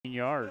14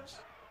 yards.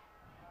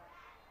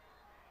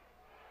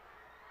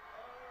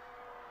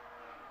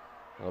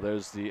 Well,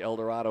 there's the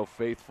Eldorado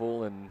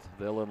faithful, and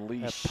they'll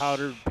unleash that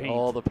powdered paint.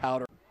 all the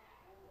powder.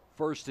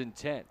 1st and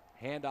 10.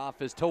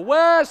 Handoff is to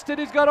West, and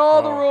he's got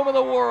all the room in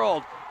the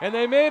world. And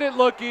they made it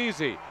look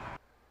easy.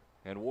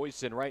 And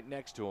Woyson right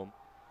next to him.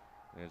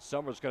 And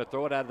Summers going to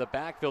throw it out of the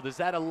backfield. Is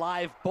that a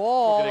live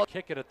ball? We're going to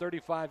kick it, a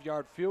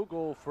 35-yard field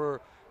goal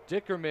for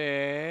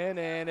Dickerman,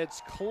 and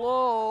it's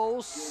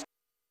close.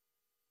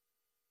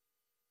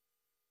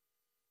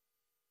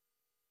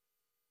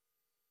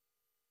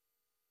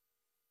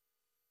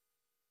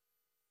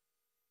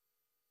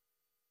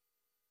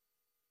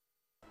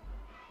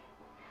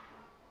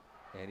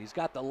 And he's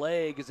got the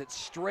leg. Is it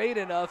straight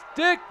enough?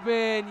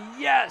 Dickman,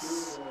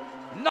 yes!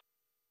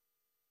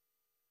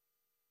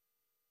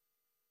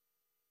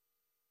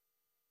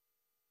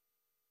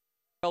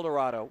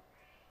 Eldorado.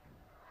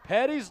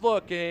 Petty's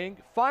looking,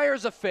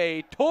 fires a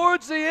fade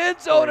towards the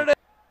end zone. And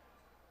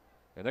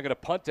they're going to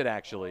punt it,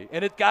 actually.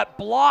 And it got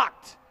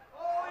blocked.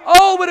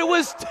 Oh, but it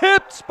was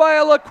tipped by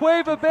a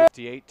Cueva.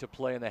 58 to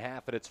play in the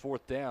half, and it's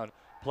 4th down.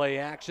 Play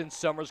action.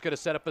 Summers going to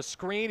set up a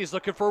screen. He's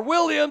looking for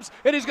Williams,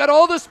 and he's got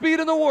all the speed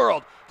in the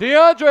world.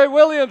 DeAndre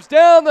Williams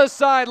down the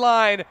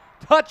sideline.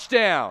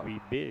 Touchdown.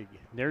 Be big.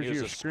 There's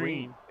your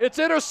screen. It's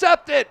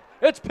intercepted.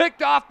 It's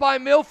picked off by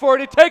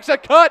Milford. He takes a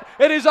cut,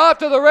 and he's off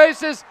to the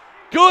races.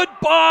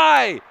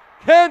 Goodbye,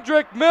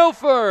 Kendrick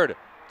Milford.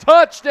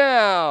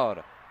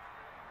 Touchdown.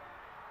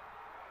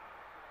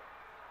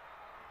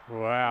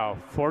 Wow,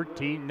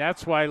 14.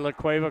 That's why La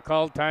Cueva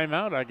called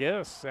timeout, I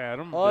guess,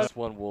 Adam. This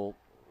one will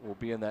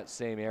be in that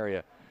same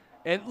area.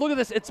 And look at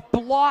this. It's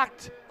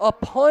blocked, a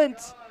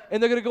punt,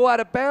 and they're going to go out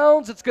of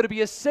bounds. It's going to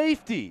be a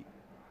safety.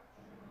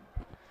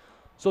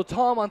 So,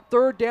 Tom, on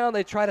 3rd down,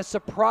 they try to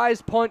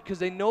surprise punt because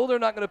they know they're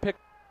not going to pick.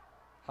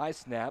 High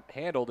snap,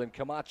 handled, and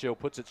Camacho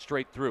puts it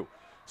straight through.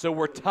 So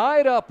we're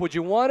tied up. Would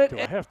you want it? Do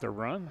I have to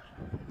run?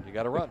 You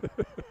got to run.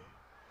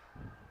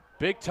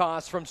 Big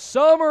toss from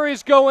Summer.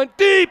 He's going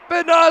deep,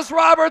 and Oz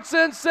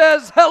Robertson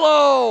says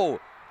hello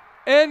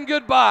and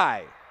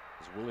goodbye.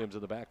 There's Williams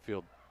in the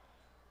backfield,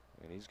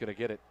 and he's going to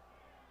get it.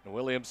 And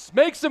Williams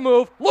makes a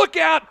move. Look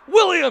out!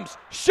 Williams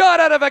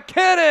shot out of a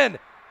cannon.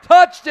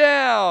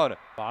 Touchdown.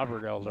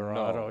 Robert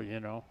Eldorado,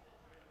 you know.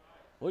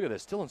 Look at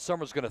this. Dylan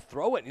Summers going to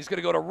throw it, and he's going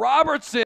to go to Robertson.